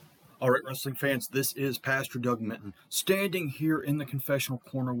All right, wrestling fans, this is Pastor Doug Minton standing here in the confessional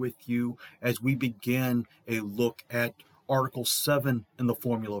corner with you as we begin a look at Article 7 in the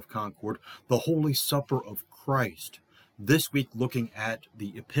Formula of Concord, the Holy Supper of Christ. This week looking at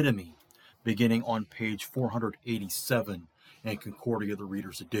the epitome, beginning on page 487 in Concordia, the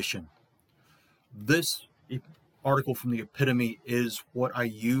Reader's Edition. This article from the epitome is what I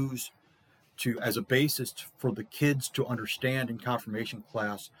use as a basis for the kids to understand in confirmation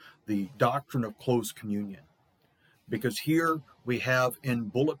class the doctrine of closed communion. Because here we have in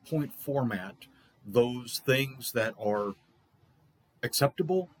bullet point format those things that are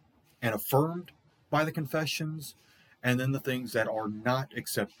acceptable and affirmed by the confessions, and then the things that are not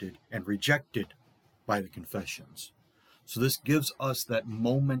accepted and rejected by the confessions. So this gives us that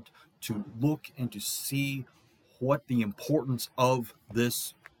moment to look and to see what the importance of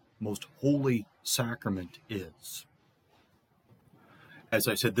this most holy sacrament is. As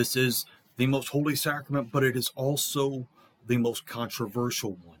I said, this is the most holy sacrament, but it is also the most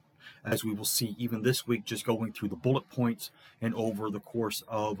controversial one, as we will see even this week, just going through the bullet points and over the course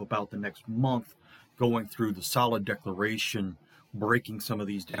of about the next month, going through the solid declaration, breaking some of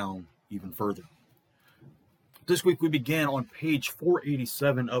these down even further. This week we began on page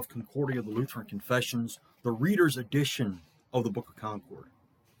 487 of Concordia, the Lutheran Confessions, the Reader's Edition of the Book of Concord.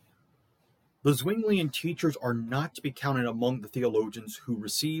 The Zwinglian teachers are not to be counted among the theologians who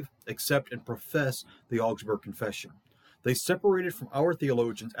receive, accept, and profess the Augsburg Confession. They separated from our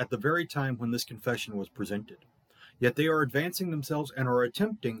theologians at the very time when this confession was presented. Yet they are advancing themselves and are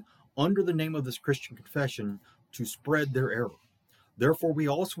attempting, under the name of this Christian confession, to spread their error. Therefore, we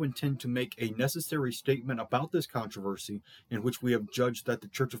also intend to make a necessary statement about this controversy in which we have judged that the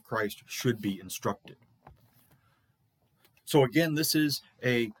Church of Christ should be instructed. So again, this is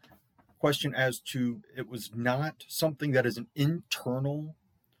a question as to, it was not something that is an internal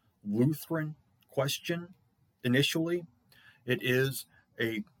Lutheran question initially. It is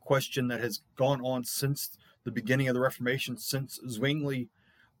a question that has gone on since the beginning of the Reformation, since Zwingli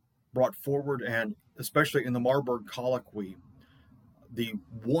brought forward, and especially in the Marburg Colloquy, the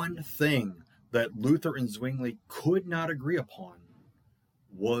one thing that Luther and Zwingli could not agree upon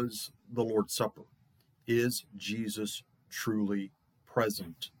was the Lord's Supper. Is Jesus truly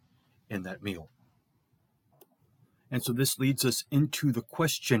present in that meal? And so this leads us into the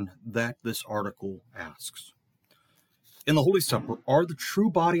question that this article asks. In the Holy Supper, are the true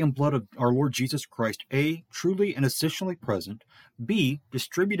body and blood of our Lord Jesus Christ, A, truly and essentially present, B,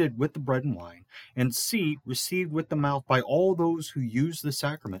 distributed with the bread and wine, and C, received with the mouth by all those who use the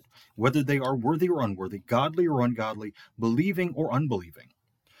sacrament, whether they are worthy or unworthy, godly or ungodly, believing or unbelieving?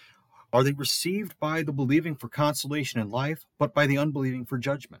 Are they received by the believing for consolation in life, but by the unbelieving for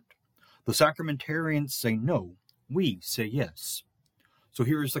judgment? The sacramentarians say no, we say yes. So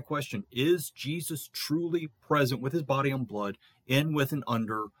here is the question: is Jesus truly present with his body and blood in, with, and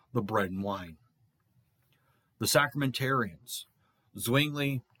under the bread and wine? The sacramentarians,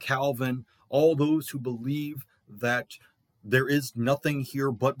 Zwingli, Calvin, all those who believe that there is nothing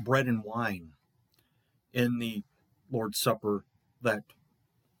here but bread and wine in the Lord's Supper, that,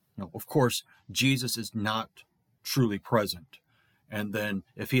 of course, Jesus is not truly present. And then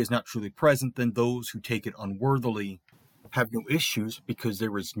if he is not truly present, then those who take it unworthily have no issues because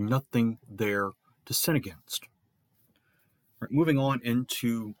there is nothing there to sin against. Right, moving on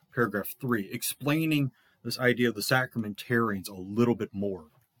into paragraph 3, explaining this idea of the sacramentarians a little bit more.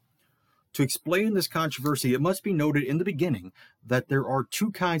 To explain this controversy, it must be noted in the beginning that there are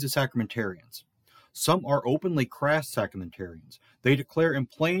two kinds of sacramentarians. Some are openly crass sacramentarians. They declare in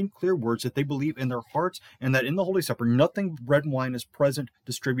plain, clear words that they believe in their hearts and that in the Holy Supper nothing but bread and wine is present,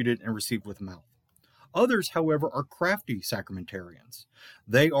 distributed, and received with the mouth. Others, however, are crafty sacramentarians.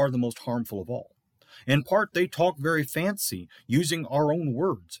 They are the most harmful of all. In part, they talk very fancy, using our own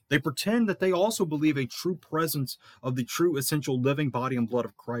words. They pretend that they also believe a true presence of the true essential living body and blood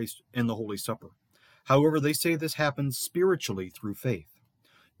of Christ in the Holy Supper. However, they say this happens spiritually through faith.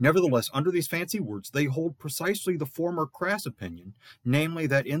 Nevertheless, under these fancy words, they hold precisely the former crass opinion, namely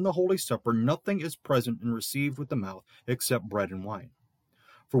that in the Holy Supper nothing is present and received with the mouth except bread and wine.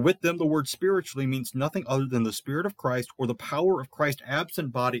 For with them the word spiritually means nothing other than the Spirit of Christ or the power of Christ's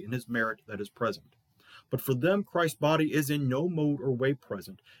absent body in his merit that is present. But for them Christ's body is in no mode or way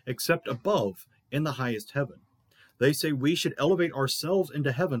present, except above in the highest heaven. They say we should elevate ourselves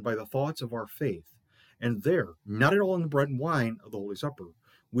into heaven by the thoughts of our faith, and there, not at all in the bread and wine of the Holy Supper,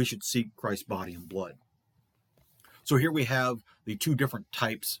 we should seek Christ's body and blood. So here we have the two different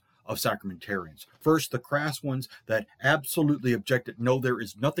types of sacramentarians. First, the crass ones that absolutely object that no, there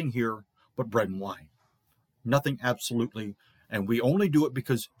is nothing here but bread and wine. Nothing absolutely And we only do it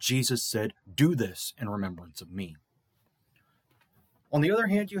because Jesus said, do this in remembrance of me. On the other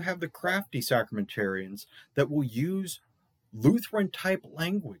hand, you have the crafty sacramentarians that will use Lutheran-type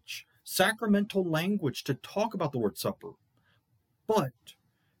language, sacramental language to talk about the Lord's Supper. But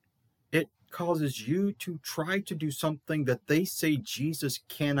it causes you to try to do something that they say Jesus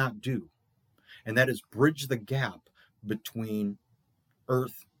cannot do, and that is bridge the gap between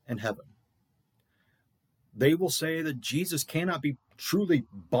earth and heaven. They will say that Jesus cannot be truly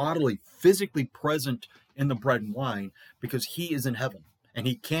bodily, physically present in the bread and wine because he is in heaven, and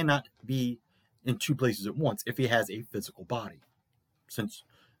he cannot be in two places at once if he has a physical body, since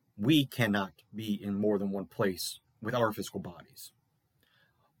we cannot be in more than one place with our physical bodies.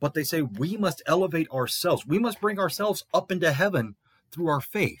 But they say we must elevate ourselves. We must bring ourselves up into heaven through our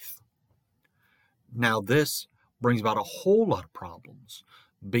faith. Now, this brings about a whole lot of problems,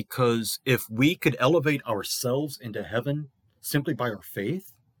 because if we could elevate ourselves into heaven simply by our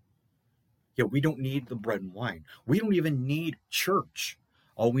faith, we don't need the bread and wine. We don't even need church.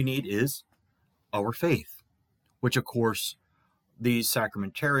 All we need is our faith, which, of course, these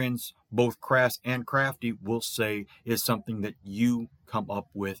sacramentarians, both crass and crafty, will say is something that you come up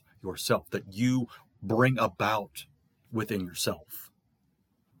with yourself, that you bring about within yourself.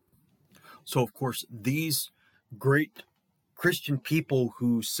 So, of course, these great Christian people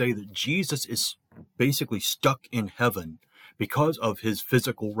who say that Jesus is basically stuck in heaven because of his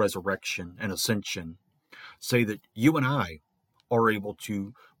physical resurrection and ascension say that you and I are able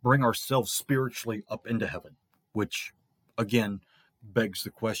to bring ourselves spiritually up into heaven, which, again, begs the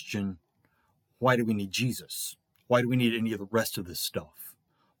question, why do we need Jesus? Why do we need any of the rest of this stuff?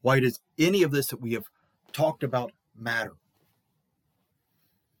 Why does any of this that we have talked about matter?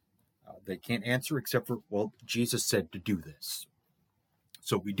 They can't answer except for, well, Jesus said to do this.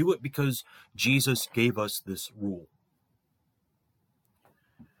 So we do it because Jesus gave us this rule.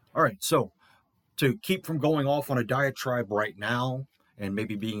 All right, so to keep from going off on a diatribe right now and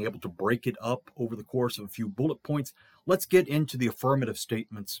maybe being able to break it up over the course of a few bullet points, let's get into the affirmative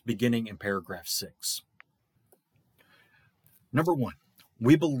statements beginning in paragraph 6. Number 1,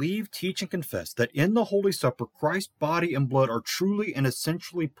 we believe, teach, and confess that in the Holy Supper, Christ's body and blood are truly and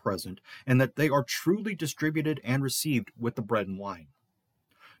essentially present, and that they are truly distributed and received with the bread and wine.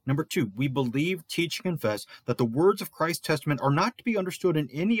 Number 2, we believe, teach, and confess that the words of Christ's testament are not to be understood in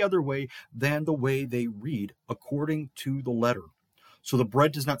any other way than the way they read, according to the letter. So the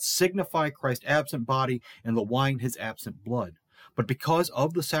bread does not signify Christ's absent body and the wine his absent blood. But because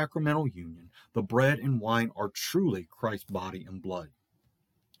of the sacramental union, the bread and wine are truly Christ's body and blood.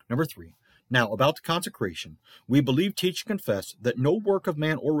 Number 3, now about the consecration, we believe, teach, and confess that no work of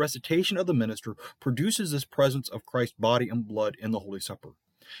man or recitation of the minister produces this presence of Christ's body and blood in the Holy Supper.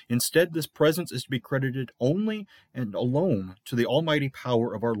 Instead, this presence is to be credited only and alone to the almighty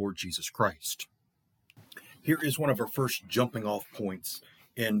power of our Lord Jesus Christ. Here is one of our first jumping off points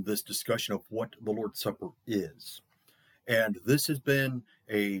in this discussion of what the Lord's Supper is. And this has been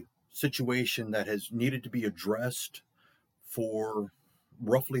a situation that has needed to be addressed for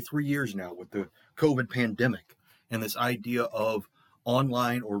roughly 3 years now with the COVID pandemic and this idea of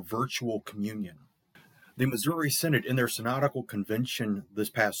online or virtual communion. The Missouri Synod, in their synodical convention this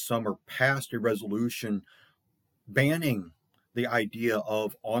past summer, passed a resolution banning the idea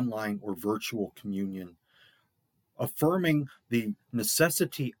of online or virtual communion, affirming the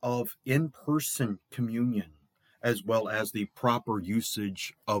necessity of in-person communion, as well as the proper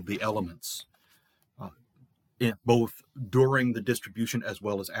usage of the elements, both during the distribution as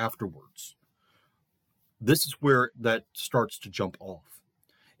well as afterwards. This is where that starts to jump off,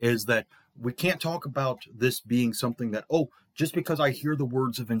 is that we can't talk about this being something that, just because I hear the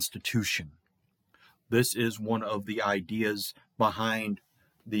words of institution. This is one of the ideas behind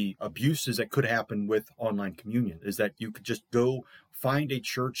the abuses that could happen with online communion, is that you could just go find a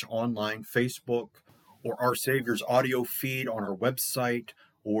church online, Facebook, or Our Savior's audio feed on our website,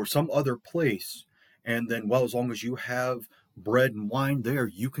 or some other place, and then, as long as you have bread and wine there,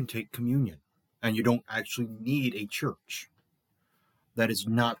 you can take communion, and you don't actually need a church. That is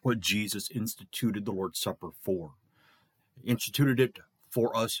not what Jesus instituted the Lord's Supper for. He instituted it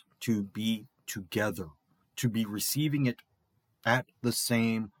for us to be together, to be receiving it at the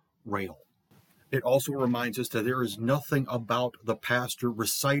same rail. It also reminds us that there is nothing about the pastor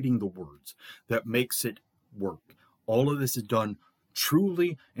reciting the words that makes it work. All of this is done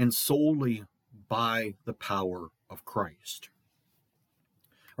truly and solely by the power of Christ.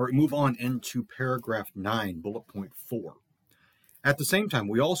 All right, move on into paragraph 9, bullet point 4. At the same time,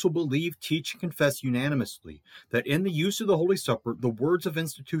 we also believe, teach, and confess unanimously that in the use of the Holy Supper, the words of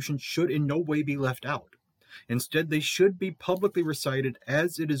institution should in no way be left out. Instead, they should be publicly recited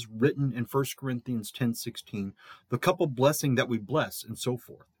as it is written in 1 Corinthians 10:16, the cup of blessing that we bless, and so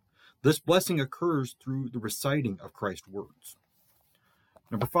forth. This blessing occurs through the reciting of Christ's words.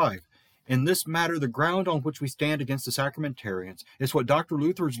 Number 5. In this matter, the ground on which we stand against the sacramentarians is what Dr.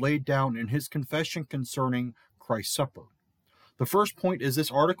 Luther has laid down in his confession concerning Christ's Supper. The first point is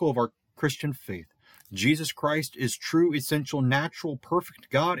this article of our Christian faith. Jesus Christ is true, essential, natural, perfect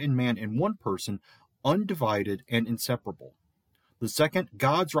God and man in one person, undivided and inseparable. The second,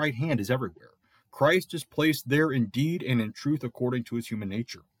 God's right hand is everywhere. Christ is placed there in deed and in truth according to his human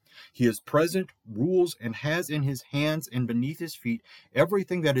nature. He is present, rules, and has in his hands and beneath his feet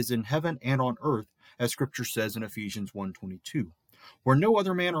everything that is in heaven and on earth, as Scripture says in Ephesians 1:22, where no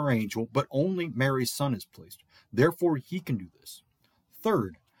other man or angel, but only Mary's Son is placed. Therefore he can do this.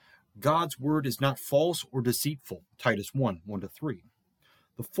 Third, God's word is not false or deceitful, Titus 1:1-3.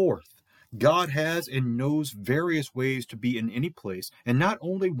 The fourth, God has and knows various ways to be in any place, and not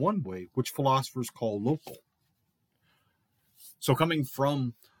only one way, which philosophers call local. So coming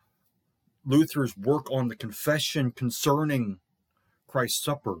from Luther's work on the confession concerning Christ's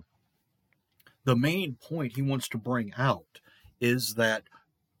Supper, the main point he wants to bring out is that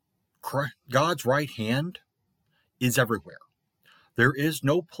God's right hand is everywhere. There is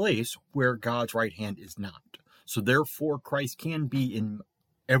no place where God's right hand is not. So therefore, Christ can be in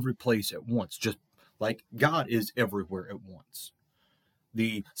every place at once, just like God is everywhere at once.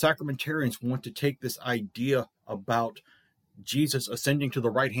 The sacramentarians want to take this idea about Jesus ascending to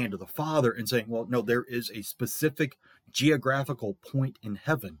the right hand of the Father and saying, well, no, there is a specific geographical point in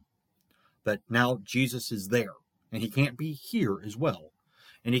heaven that now Jesus is there, and he can't be here as well.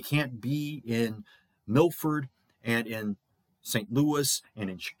 And he can't be in Milford and in St. Louis and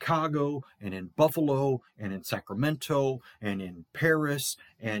in Chicago and in Buffalo and in Sacramento and in Paris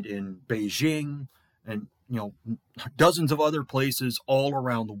and in Beijing and dozens of other places all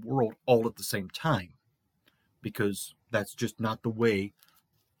around the world all at the same time, because that's just not the way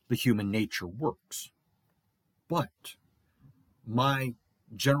the human nature works. But my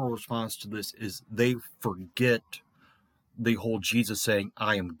general response to this is they forget the whole Jesus saying,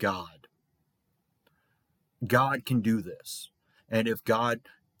 I am God. God can do this. And if God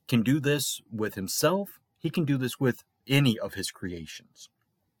can do this with himself, he can do this with any of his creations.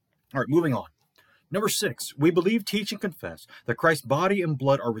 All right, moving on. Number 6, we believe, teach, and confess that Christ's body and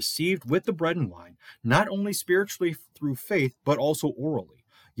blood are received with the bread and wine, not only spiritually through faith, but also orally,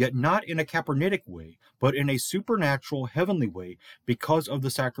 yet not in a Capernitic way, but in a supernatural, heavenly way because of the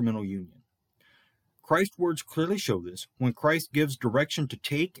sacramental union. Christ's words clearly show this when Christ gives direction to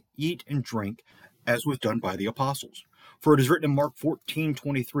take, eat, and drink, as was done by the apostles. For it is written in Mark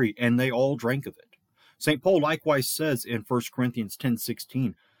 14:23, and they all drank of it. St. Paul likewise says in 1 Corinthians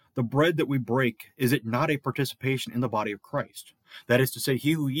 10:16, the bread that we break, is it not a participation in the body of Christ? That is to say,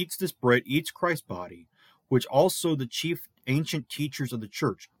 he who eats this bread eats Christ's body, which also the chief ancient teachers of the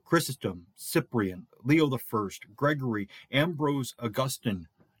church, Chrysostom, Cyprian, Leo I, Gregory, Ambrose, Augustine,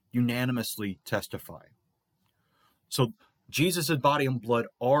 unanimously testify. So Jesus' body and blood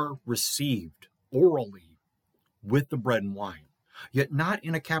are received orally with the bread and wine, yet not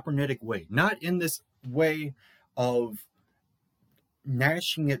in a Capernitic way, not in this way of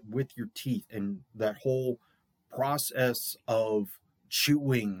gnashing it with your teeth and that whole process of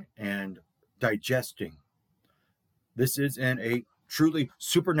chewing and digesting. This is in a truly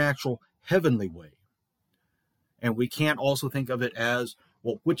supernatural, heavenly way. And we can't also think of it as,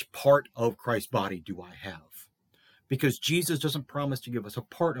 well, which part of Christ's body do I have? Because Jesus doesn't promise to give us a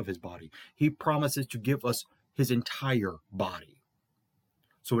part of his body. He promises to give us his entire body.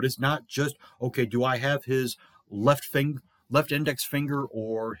 So it is not just, okay, do I have his left index finger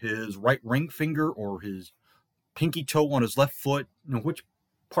or his right ring finger or his pinky toe on his left foot? Which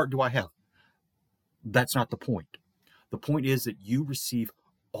part do I have? That's not the point. The point is that you receive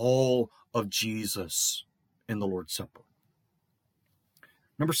all of Jesus in the Lord's Supper.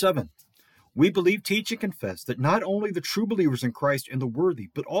 Number 7, we believe, teach, and confess that not only the true believers in Christ and the worthy,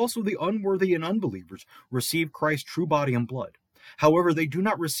 but also the unworthy and unbelievers receive Christ's true body and blood. However, they do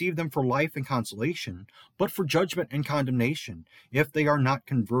not receive them for life and consolation, but for judgment and condemnation, if they are not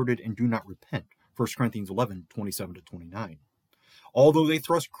converted and do not repent. 1 Corinthians 11:27-29. Although they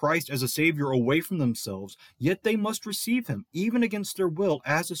thrust Christ as a Savior away from themselves, yet they must receive him, even against their will,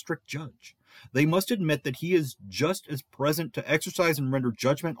 as a strict judge. They must admit that he is just as present to exercise and render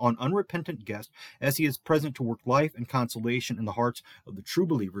judgment on unrepentant guests as he is present to work life and consolation in the hearts of the true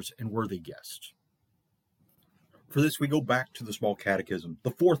believers and worthy guests. For this, we go back to the Small Catechism,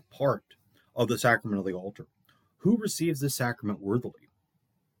 the 4th part of the sacrament of the altar. Who receives this sacrament worthily?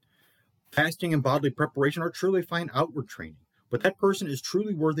 Fasting and bodily preparation are truly fine outward training, but that person is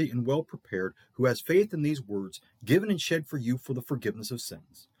truly worthy and well prepared who has faith in these words given and shed for you for the forgiveness of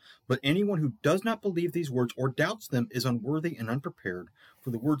sins. But anyone who does not believe these words or doubts them is unworthy and unprepared, for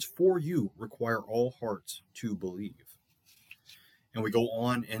the words for you require all hearts to believe. And we go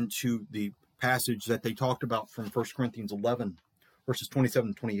on into the passage that they talked about from 1 Corinthians 11, verses 27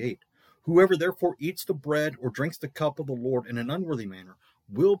 and 28. Whoever therefore eats the bread or drinks the cup of the Lord in an unworthy manner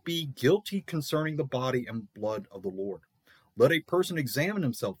will be guilty concerning the body and blood of the Lord. Let a person examine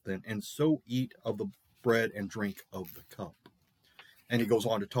himself then, and so eat of the bread and drink of the cup. And he goes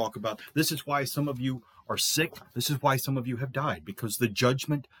on to talk about, this is why some of you are sick. This is why some of you have died, because the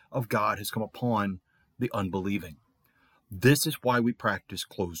judgment of God has come upon the unbelieving. This is why we practice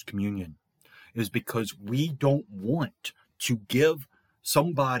closed communion, is because we don't want to give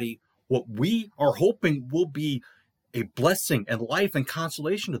somebody what we are hoping will be a blessing and life and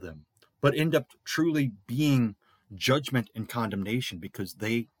consolation to them, but end up truly being judgment and condemnation because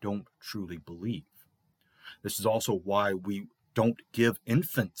they don't truly believe. This is also why we don't give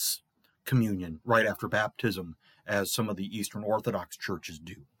infants communion right after baptism, as some of the Eastern Orthodox churches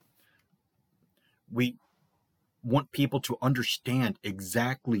do. We want people to understand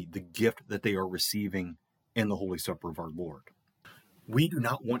exactly the gift that they are receiving in the Holy Supper of our Lord. We do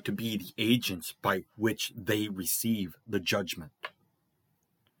not want to be the agents by which they receive the judgment.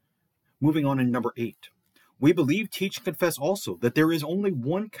 Moving on in number 8. We believe, teach, and confess also that there is only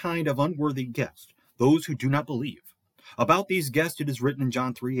one kind of unworthy guest, those who do not believe. About these guests it is written in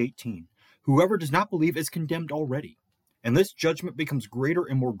John 3:18, whoever does not believe is condemned already. And this judgment becomes greater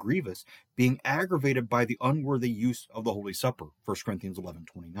and more grievous, being aggravated by the unworthy use of the Holy Supper, 1 Corinthians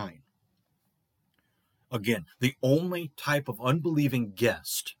 11:29. Again, the only type of unbelieving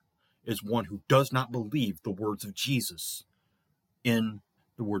guest is one who does not believe the words of Jesus in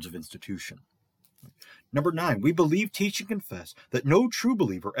the words of institution. Number 9, we believe, teach, and confess that no true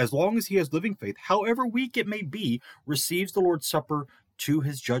believer, as long as he has living faith, however weak it may be, receives the Lord's Supper to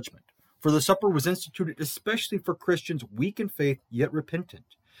his judgment. For the supper was instituted especially for Christians weak in faith yet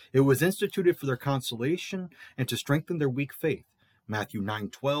repentant. It was instituted for their consolation and to strengthen their weak faith. Matthew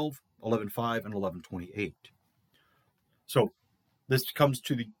 9:12, 11:5, and 11:28. So this comes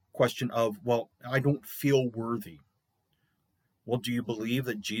to the question of, well, I don't feel worthy. Well, do you believe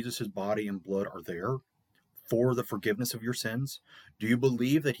that Jesus' body and blood are there for the forgiveness of your sins? Do you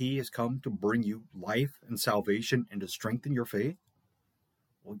believe that he has come to bring you life and salvation and to strengthen your faith?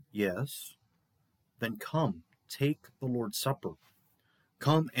 Well, yes. Then come, take the Lord's Supper.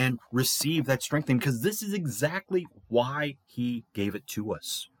 Come and receive that strengthening, because this is exactly why he gave it to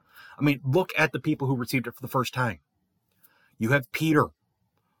us. I mean, look at the people who received it for the first time. You have Peter,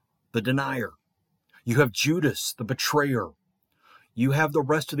 the denier. You have Judas, the betrayer. You have the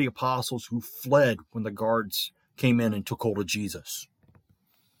rest of the apostles who fled when the guards came in and took hold of Jesus.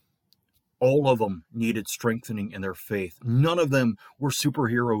 All of them needed strengthening in their faith. None of them were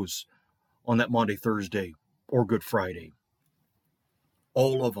superheroes on that Maundy, Thursday, or Good Friday.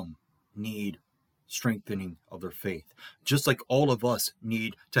 All of them need strengthening of their faith. Just like all of us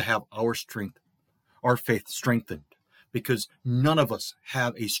need to have our faith strengthened, because none of us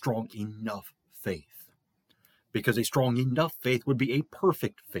have a strong enough faith. Because a strong enough faith would be a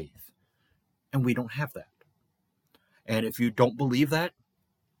perfect faith, and we don't have that. And if you don't believe that,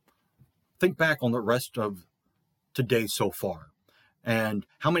 think back on the rest of today so far. And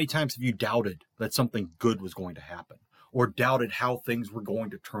how many times have you doubted that something good was going to happen, or doubted how things were going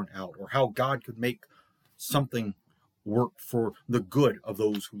to turn out, or how God could make something work for the good of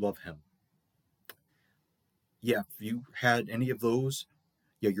those who love him? Yeah, if you had any of those,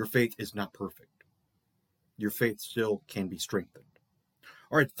 your faith is not perfect. Your faith still can be strengthened.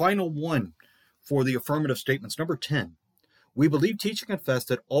 All right, final one for the affirmative statements. Number 10. We believe, teach, and confess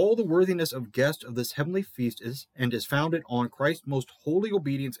that all the worthiness of guests of this heavenly feast is founded on Christ's most holy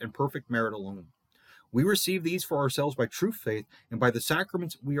obedience and perfect merit alone. We receive these for ourselves by true faith, and by the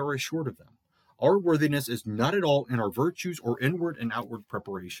sacraments we are assured of them. Our worthiness is not at all in our virtues or inward and outward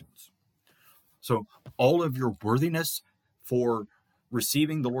preparations. So all of your worthiness for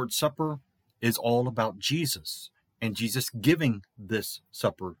receiving the Lord's Supper is all about Jesus and Jesus giving this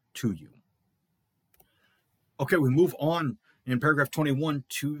supper to you. Okay, we move on in paragraph 21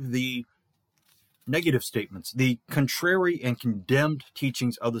 to the negative statements, the contrary and condemned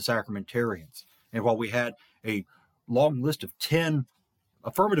teachings of the sacramentarians. And while we had a long list of 10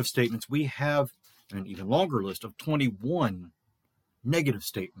 affirmative statements, we have an even longer list of 21 negative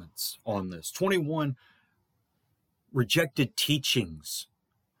statements on this. 21 rejected teachings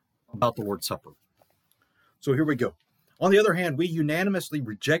about the Lord's Supper. So here we go. On the other hand, we unanimously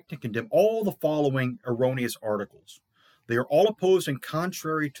reject and condemn all the following erroneous articles. They are all opposed and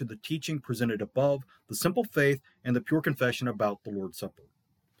contrary to the teaching presented above, the simple faith, and the pure confession about the Lord's Supper.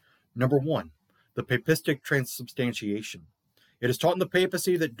 Number 1, the papistic transubstantiation. It is taught in the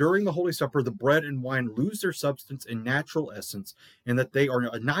papacy that during the Holy Supper, the bread and wine lose their substance and natural essence, and that they are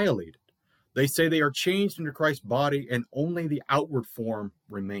annihilated. They say they are changed into Christ's body, and only the outward form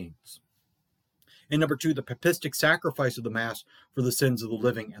remains. And number 2, the papistic sacrifice of the Mass for the sins of the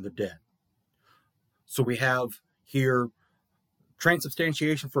living and the dead. So we have here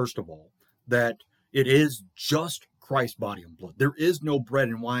transubstantiation, first of all, that it is just Christ's body and blood. There is no bread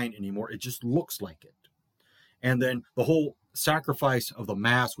and wine anymore. It just looks like it. And then the whole sacrifice of the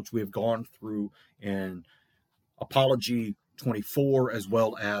Mass, which we have gone through in Apology 24, as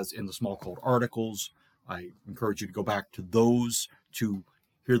well as in the small called articles. I encourage you to go back to those to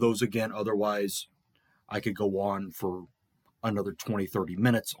hear those again. Otherwise, I could go on for another 20, 30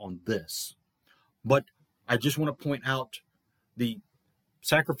 minutes on this. But I just want to point out the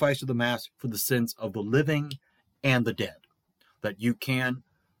sacrifice of the Mass for the sins of the living and the dead, that you can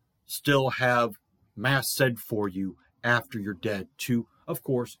still have Mass said for you after you're dead to, of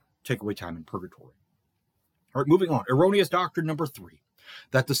course, take away time in purgatory. All right, moving on. Erroneous doctrine number 3,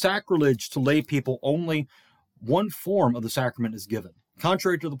 that the sacrilege to lay people only one form of the sacrament is given.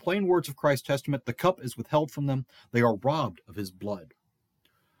 Contrary to the plain words of Christ's testament, the cup is withheld from them. They are robbed of his blood.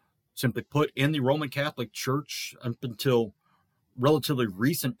 Simply put, in the Roman Catholic Church, up until relatively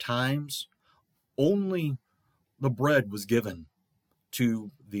recent times, only the bread was given to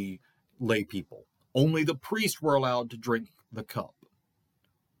the lay people. Only the priests were allowed to drink the cup.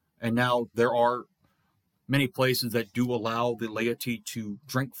 And now there are many places that do allow the laity to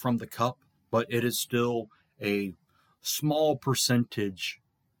drink from the cup, but it is still a small percentage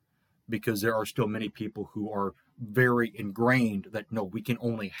because there are still many people who are very ingrained that, no, we can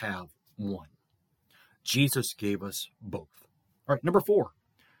only have one. Jesus gave us both. All right, number 4.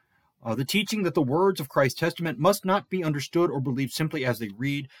 The teaching that the words of Christ's testament must not be understood or believed simply as they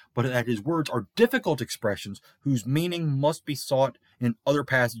read, but that his words are difficult expressions whose meaning must be sought in other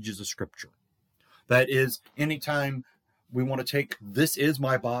passages of Scripture. That is, anytime we want to take "this is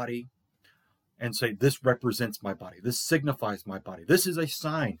my body" and say, "this represents my body, this signifies my body, this is a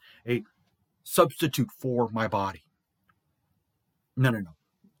sign, a substitute for my body." No.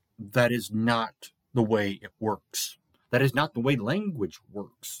 That is not the way it works. That is not the way language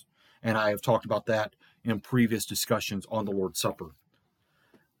works. And I have talked about that in previous discussions on the Lord's Supper.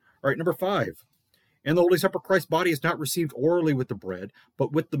 All right, number 5. In the Holy Supper, Christ's body is not received orally with the bread,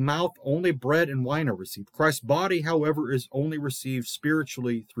 but with the mouth only bread and wine are received. Christ's body, however, is only received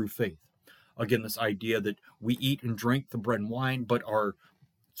spiritually through faith. Again, this idea that we eat and drink the bread and wine, but our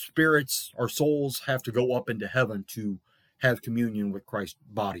spirits, our souls have to go up into heaven to have communion with Christ's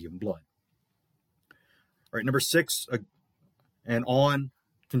body and blood. All right, number 6, and on,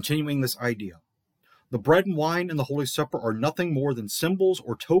 continuing this idea. The bread and wine in the Holy Supper are nothing more than symbols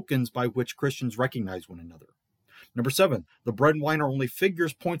or tokens by which Christians recognize one another. Number 7, the bread and wine are only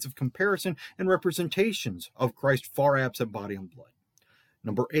figures, points of comparison, and representations of Christ's far absent body and blood.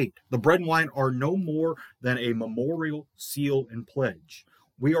 Number 8, the bread and wine are no more than a memorial, seal, and pledge.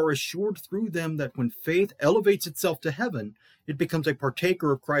 We are assured through them that when faith elevates itself to heaven, it becomes a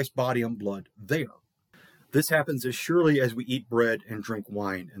partaker of Christ's body and blood there. This happens as surely as we eat bread and drink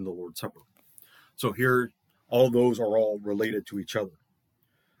wine in the Lord's Supper. So here, all those are all related to each other.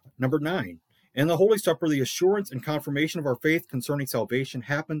 Number 9, in the Holy Supper, the assurance and confirmation of our faith concerning salvation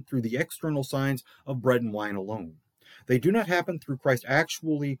happen through the external signs of bread and wine alone. They do not happen through Christ's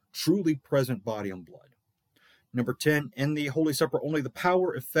actually, truly present body and blood. Number 10, in the Holy Supper, only the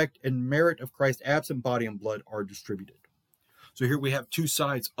power, effect, and merit of Christ's absent body and blood are distributed. So here we have two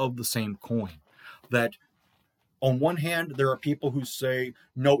sides of the same coin. That on one hand, there are people who say,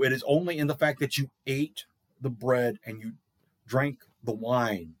 no, it is only in the fact that you ate the bread and you drank the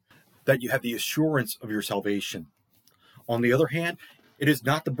wine that you have the assurance of your salvation. On the other hand, it is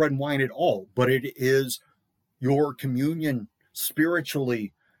not the bread and wine at all, but it is your communion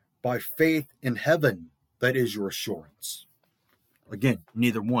spiritually by faith in heaven that is your assurance. Again,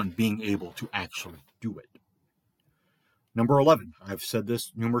 neither one being able to actually do it. Number 11, I've said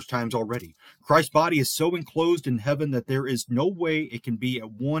this numerous times already. Christ's body is so enclosed in heaven that there is no way it can be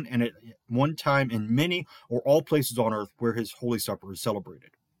at one time in many or all places on earth where his Holy Supper is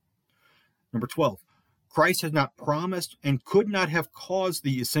celebrated. Number 12, Christ has not promised and could not have caused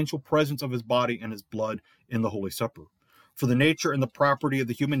the essential presence of his body and his blood in the Holy Supper. For the nature and the property of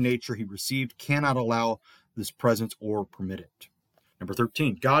the human nature he received cannot allow this presence or permit it. Number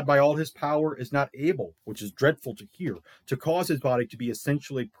 13, God by all his power is not able, which is dreadful to hear, to cause his body to be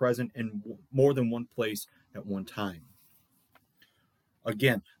essentially present in more than one place at one time.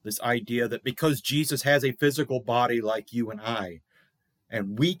 Again, this idea that because Jesus has a physical body like you and I,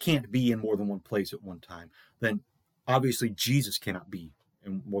 and we can't be in more than one place at one time, then obviously Jesus cannot be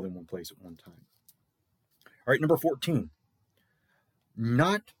in more than one place at one time. All right, number 14.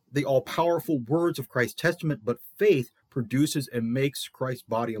 Not the all-powerful words of Christ's testament, but faith produces and makes Christ's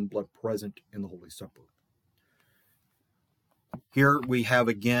body and blood present in the Holy Supper. Here we have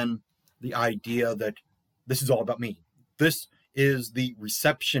again the idea that this is all about me. This is the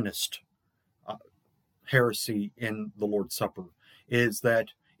receptionist heresy in the Lord's Supper, is that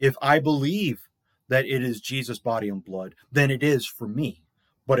if I believe that it is Jesus' body and blood, then it is for me,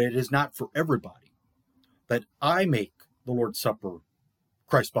 but it is not for everybody. That I make the Lord's Supper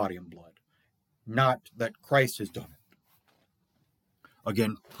Christ's body and blood, not that Christ has done it.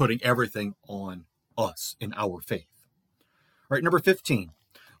 Again, putting everything on us in our faith. All right, number 15.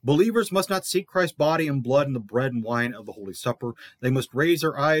 Believers must not seek Christ's body and blood in the bread and wine of the Holy Supper. They must raise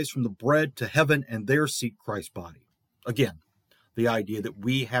their eyes from the bread to heaven and there seek Christ's body. Again, the idea that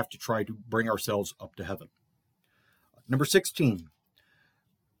we have to try to bring ourselves up to heaven. Number 16.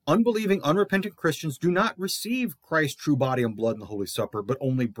 Unbelieving, unrepentant Christians do not receive Christ's true body and blood in the Holy Supper, but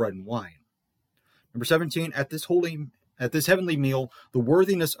only bread and wine. Number 17, at this heavenly meal, the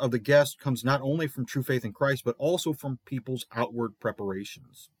worthiness of the guest comes not only from true faith in Christ, but also from people's outward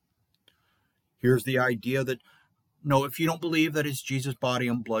preparations. Here's the idea that, no, if you don't believe that it's Jesus' body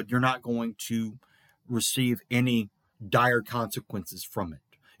and blood, you're not going to receive any dire consequences from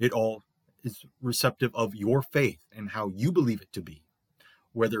it. It all is receptive of your faith and how you believe it to be.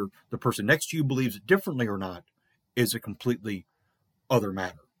 Whether the person next to you believes it differently or not is a completely other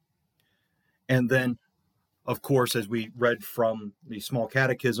matter. And then, of course, as we read from the Small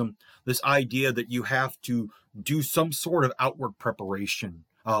Catechism, this idea that you have to do some sort of outward preparation,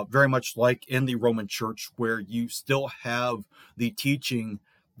 very much like in the Roman Church, where you still have the teaching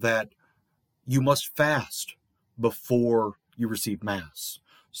that you must fast before you receive Mass,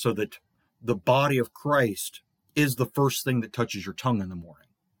 so that the body of Christ is the first thing that touches your tongue in the morning.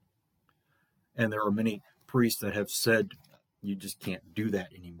 And there are many priests that have said you just can't do that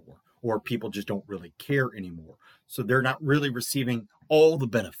anymore, or people just don't really care anymore. So they're not really receiving all the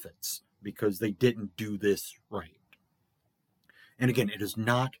benefits because they didn't do this right. And again, it is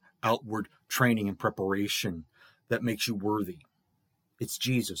not outward training and preparation that makes you worthy. It's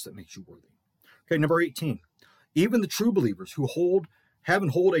Jesus that makes you worthy. Okay, number 18. Even the true believers who have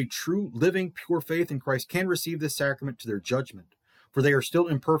and hold a true, living, pure faith in Christ can receive this sacrament to their judgment, for they are still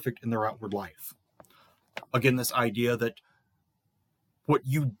imperfect in their outward life. Again, this idea that what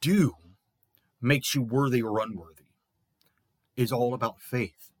you do makes you worthy or unworthy is all about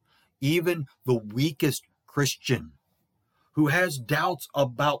faith. Even the weakest Christian who has doubts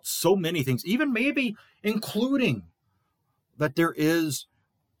about so many things, even maybe including that there is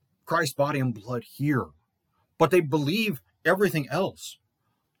Christ's body and blood here, but they believe everything else,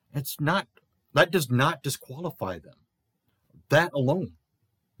 that does not disqualify them. That alone.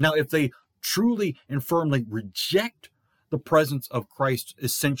 Now, if they truly and firmly reject the presence of Christ's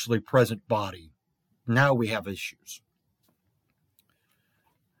essentially present body, now we have issues.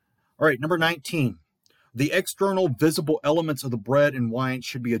 All right, number 19. The external visible elements of the bread and wine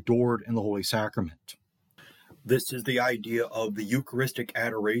should be adored in the Holy Sacrament. This is the idea of the Eucharistic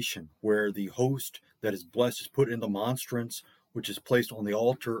adoration, where the host that is blessed is put in the monstrance, which is placed on the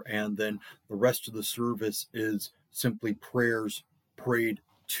altar, and then the rest of the service is simply prayers prayed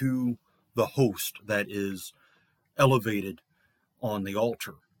to the host that is elevated on the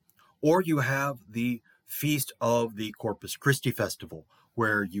altar. Or you have the feast of the Corpus Christi festival,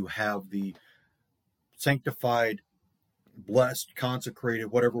 where you have the sanctified, blessed,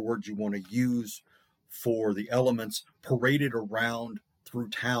 consecrated, whatever word you want to use for the elements, paraded around through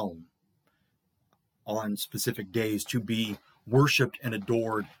town on specific days to be worshipped and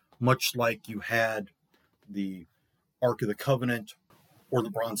adored, much like you had the Ark of the Covenant or the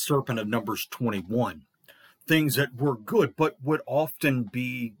bronze serpent of Numbers 21. Things that were good, but would often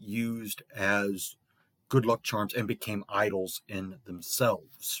be used as good luck charms and became idols in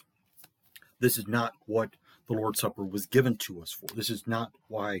themselves. This is not what the Lord's Supper was given to us for. This is not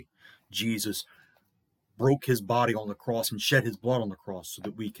why Jesus broke his body on the cross and shed his blood on the cross, so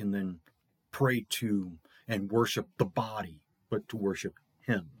that we can then pray to and worship the body, but to worship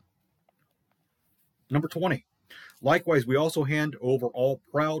him. Number 20. Likewise, we also hand over all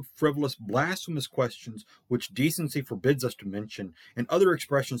proud, frivolous, blasphemous questions which decency forbids us to mention, and other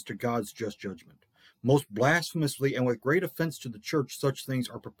expressions to God's just judgment. Most blasphemously and with great offense to the church, such things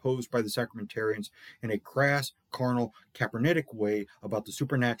are proposed by the sacramentarians in a crass, carnal, Capernitic way about the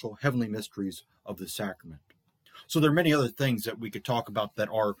supernatural heavenly mysteries of the sacrament. So there are many other things that we could talk about that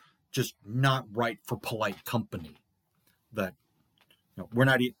are just not right for polite company. That we're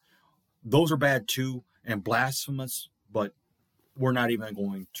not. Those are bad too and blasphemous, but we're not even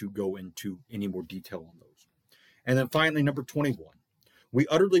going to go into any more detail on those. And then finally, number 21. We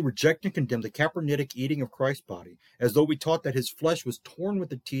utterly reject and condemn the Capernitic eating of Christ's body, as though we taught that his flesh was torn with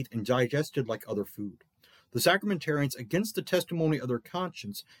the teeth and digested like other food. The sacramentarians, against the testimony of their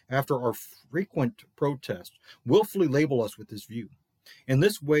conscience, after our frequent protests, willfully label us with this view. In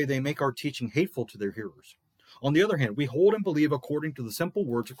this way, they make our teaching hateful to their hearers. On the other hand, we hold and believe, according to the simple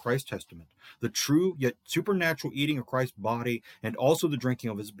words of Christ's testament, the true yet supernatural eating of Christ's body and also the drinking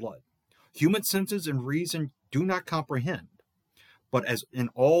of his blood. Human senses and reason do not comprehend. But as in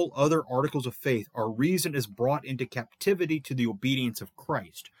all other articles of faith, our reason is brought into captivity to the obedience of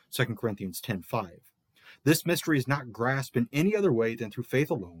Christ, 2 Corinthians 10:5. This mystery is not grasped in any other way than through faith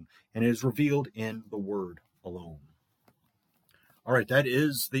alone, and it is revealed in the Word alone. All right, that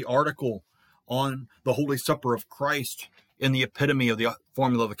is the article on the Holy Supper of Christ in the epitome of the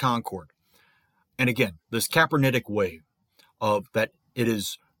Formula of the Concord. And again, this Capernitic way of that it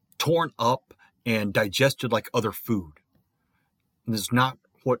is torn up and digested like other food. And this is not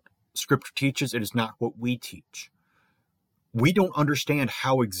what Scripture teaches. It is not what we teach. We don't understand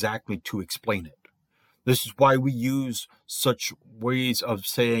how exactly to explain it. This is why we use such ways of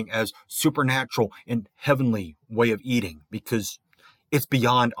saying as supernatural and heavenly way of eating, because it's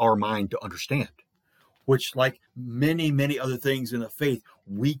beyond our mind to understand, which, like many, many other things in the faith,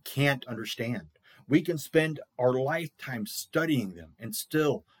 we can't understand. We can spend our lifetime studying them and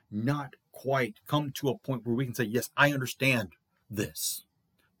still not quite come to a point where we can say, yes, I understand this,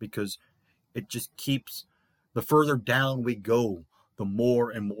 because it just keeps, the further down we go, the more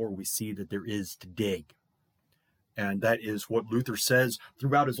and more we see that there is to dig. And that is what Luther says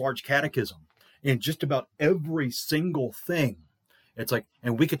throughout his large catechism. In just about every single thing, it's like,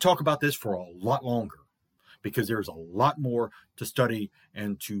 and we could talk about this for a lot longer, because there's a lot more to study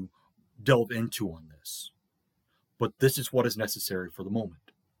and to delve into on this. But this is what is necessary for the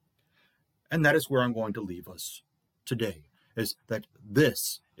moment. And that is where I'm going to leave us today, is that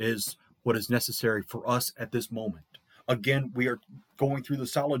this is what is necessary for us at this moment. Again, we are going through the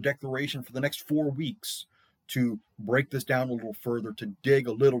solid declaration for the next 4 weeks to break this down a little further, to dig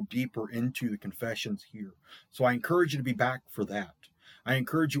a little deeper into the confessions here. So I encourage you to be back for that. I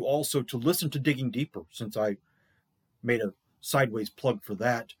encourage you also to listen to Digging Deeper, since I made a sideways plug for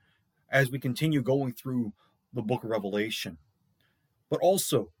that, as we continue going through the book of Revelation. But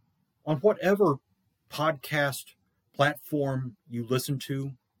also, on whatever podcast platform you listen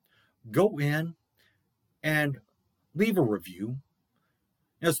to, go in and leave a review,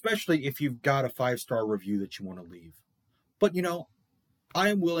 especially if you've got a 5-star review that you want to leave. But I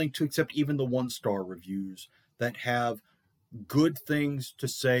am willing to accept even the 1-star reviews that have good things to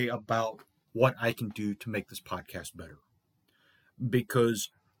say about what I can do to make this podcast better. Because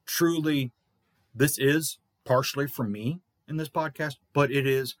truly, this is partially for me in this podcast, but it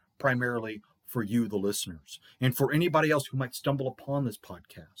is primarily for you, the listeners, and for anybody else who might stumble upon this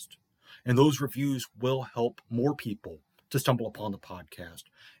podcast. And those reviews will help more people to stumble upon the podcast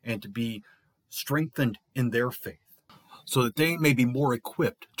and to be strengthened in their faith, so that they may be more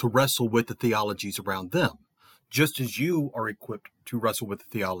equipped to wrestle with the theologies around them, just as you are equipped to wrestle with the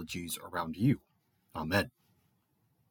theologies around you. Amen.